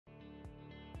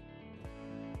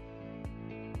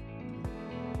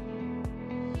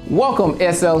Welcome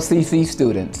SLCC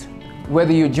students.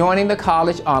 Whether you're joining the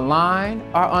college online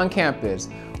or on campus,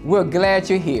 we're glad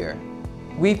you're here.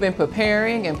 We've been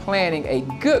preparing and planning a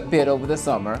good bit over the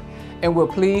summer, and we're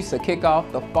pleased to kick off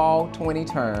the Fall 20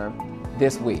 term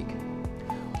this week.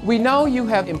 We know you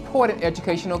have important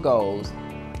educational goals,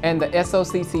 and the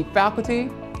SLCC faculty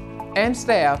and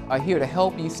staff are here to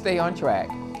help you stay on track.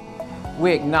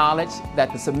 We acknowledge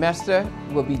that the semester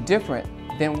will be different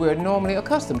than we're normally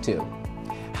accustomed to.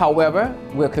 However,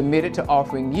 we're committed to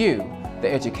offering you the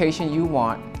education you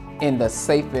want in the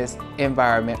safest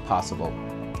environment possible.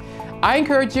 I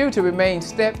encourage you to remain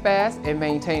steadfast in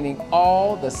maintaining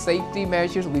all the safety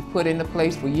measures we've put into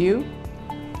place for you,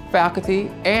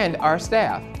 faculty, and our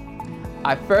staff.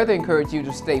 I further encourage you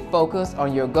to stay focused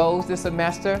on your goals this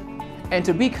semester and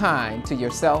to be kind to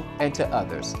yourself and to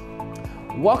others.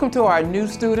 Welcome to our new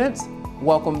students.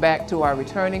 Welcome back to our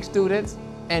returning students.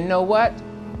 And know what?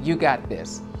 You got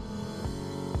this.